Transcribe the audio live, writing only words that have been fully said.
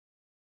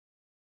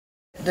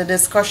The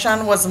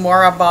discussion was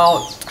more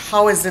about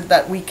how is it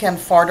that we can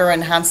further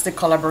enhance the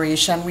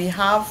collaboration we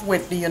have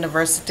with the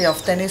University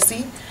of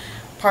Tennessee,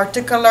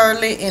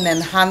 particularly in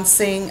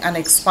enhancing and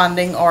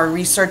expanding our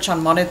research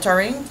and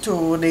monitoring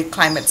to the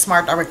climate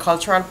smart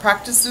agricultural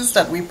practices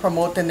that we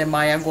promote in the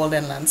Maya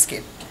Golden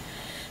Landscape.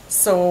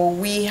 So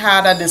we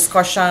had a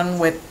discussion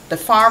with the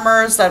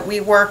farmers that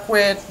we work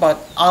with, but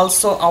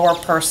also our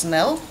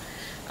personnel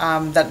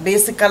that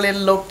basically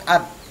looked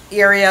at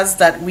areas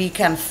that we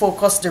can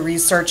focus the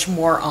research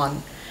more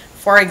on.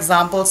 For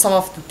example, some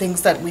of the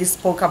things that we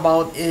spoke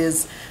about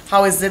is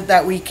how is it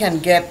that we can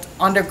get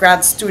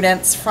undergrad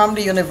students from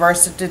the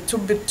university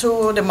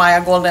to the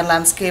Maya Golden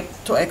Landscape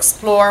to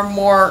explore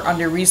more on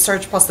the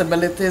research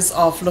possibilities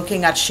of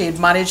looking at shade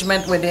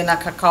management within a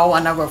cacao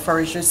and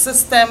agroforestry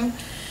system,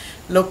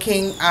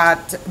 looking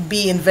at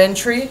bee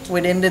inventory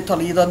within the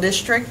Toledo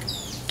district,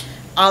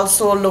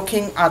 also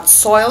looking at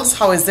soils,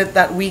 how is it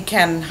that we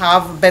can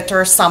have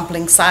better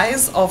sampling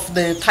size of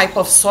the type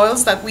of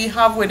soils that we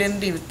have within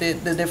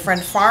the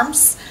different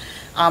farms,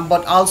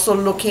 but also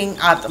looking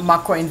at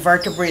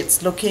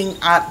macroinvertebrates, looking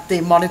at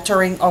the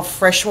monitoring of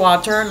fresh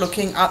water,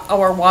 looking at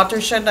our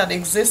watershed that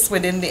exists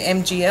within the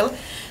MGL,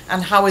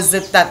 and how is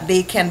it that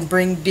they can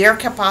bring their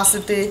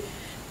capacity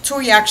to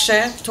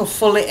Yakshe to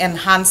fully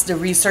enhance the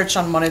research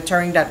and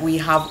monitoring that we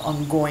have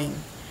ongoing.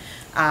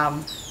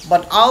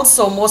 But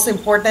also, most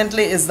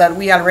importantly, is that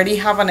we already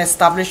have an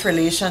established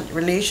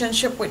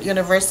relationship with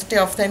University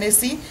of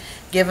Tennessee,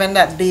 given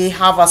that they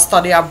have a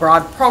study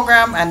abroad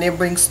program and they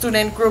bring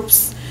student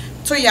groups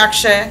to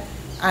Yakshe,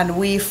 and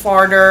we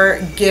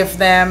further give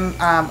them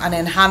an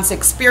enhanced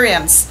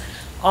experience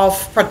of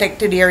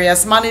protected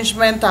areas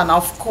management, and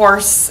of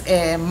course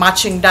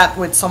matching that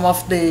with some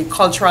of the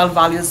cultural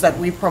values that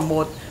we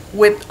promote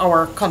with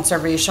our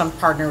conservation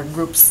partner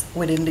groups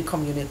within the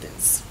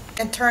communities.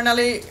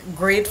 Internally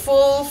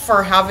grateful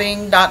for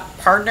having that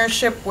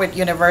partnership with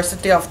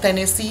University of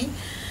Tennessee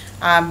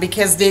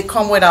because they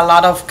come with a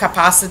lot of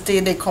capacity,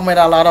 they come with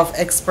a lot of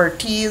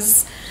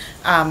expertise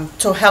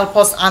to help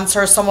us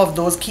answer some of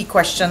those key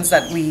questions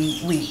that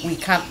we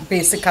can't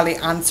basically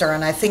answer.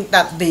 And I think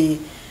that the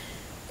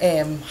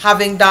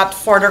having that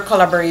further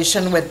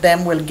collaboration with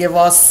them will give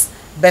us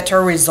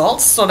better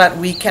results so that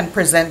we can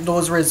present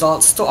those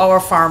results to our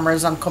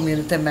farmers and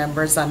community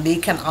members, and they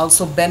can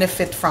also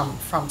benefit from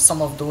some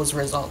of those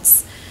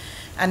results.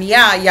 And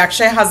yeah,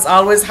 Yakshe has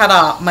always had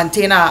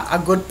maintain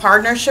a good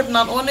partnership,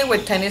 not only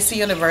with Tennessee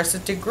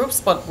University groups,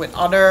 but with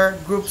other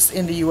groups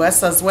in the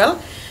US as well.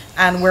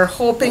 And we're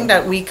hoping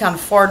that we can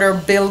further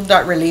build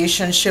that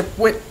relationship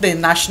with the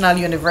National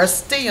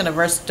University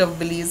of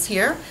Belize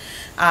here,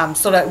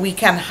 so that we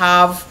can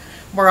have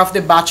more of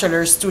the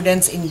bachelor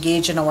students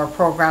engaged in our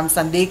programs,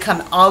 and they can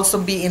also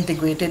be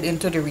integrated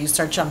into the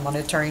research and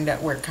monitoring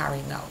that we're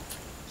carrying out.